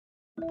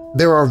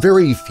There are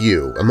very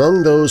few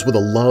among those with a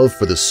love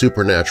for the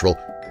supernatural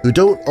who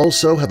don't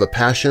also have a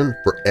passion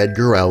for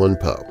Edgar Allan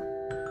Poe.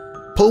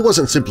 Poe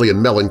wasn't simply a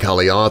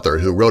melancholy author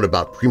who wrote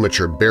about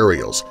premature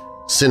burials,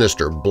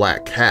 sinister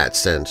black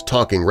cats, and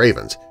talking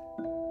ravens.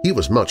 He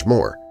was much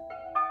more.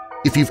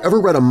 If you've ever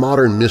read a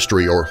modern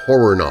mystery or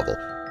horror novel,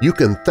 you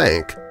can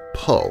thank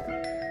Poe.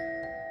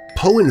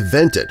 Poe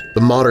invented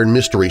the modern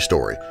mystery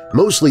story,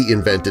 mostly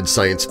invented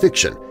science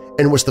fiction,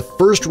 and was the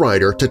first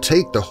writer to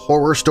take the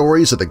horror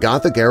stories of the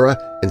Gothic era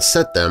and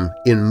set them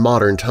in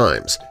modern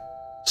times,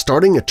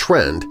 starting a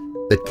trend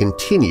that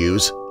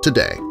continues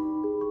today.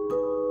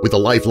 With a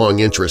lifelong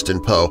interest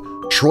in Poe,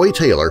 Troy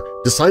Taylor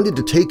decided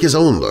to take his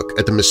own look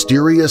at the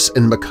mysterious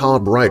and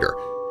macabre writer,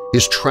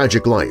 his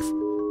tragic life,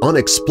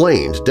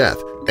 unexplained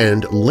death,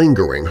 and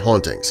lingering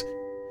hauntings.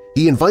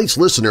 He invites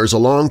listeners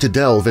along to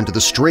delve into the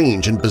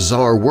strange and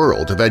bizarre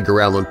world of Edgar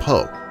Allan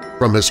Poe,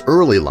 from his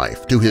early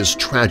life to his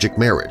tragic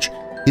marriage,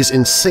 his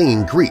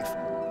insane grief,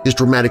 his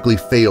dramatically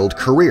failed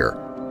career,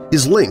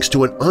 his links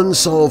to an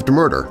unsolved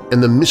murder,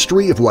 and the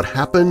mystery of what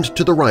happened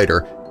to the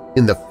writer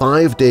in the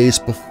 5 days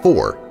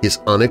before his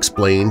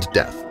unexplained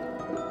death.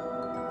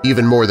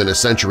 Even more than a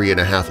century and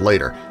a half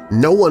later,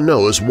 no one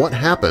knows what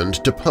happened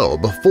to Poe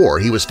before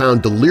he was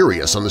found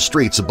delirious on the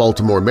streets of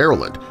Baltimore,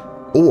 Maryland,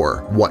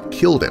 or what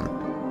killed him.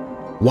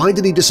 Why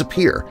did he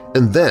disappear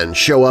and then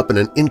show up in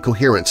an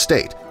incoherent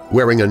state,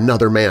 wearing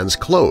another man's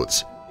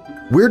clothes?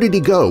 Where did he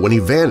go when he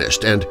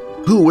vanished, and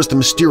who was the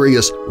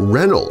mysterious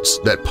Reynolds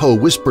that Poe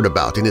whispered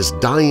about in his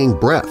dying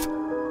breath?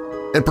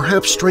 And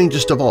perhaps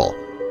strangest of all,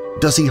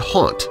 does he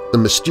haunt the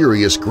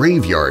mysterious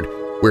graveyard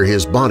where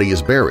his body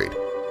is buried?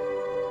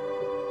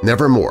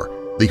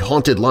 Nevermore, The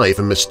Haunted Life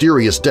and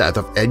Mysterious Death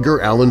of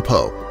Edgar Allan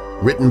Poe,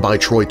 written by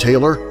Troy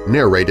Taylor,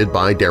 narrated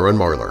by Darren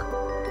Marlar.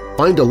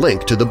 Find a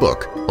link to the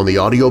book on the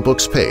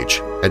audiobooks page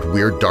at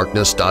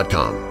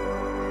WeirdDarkness.com.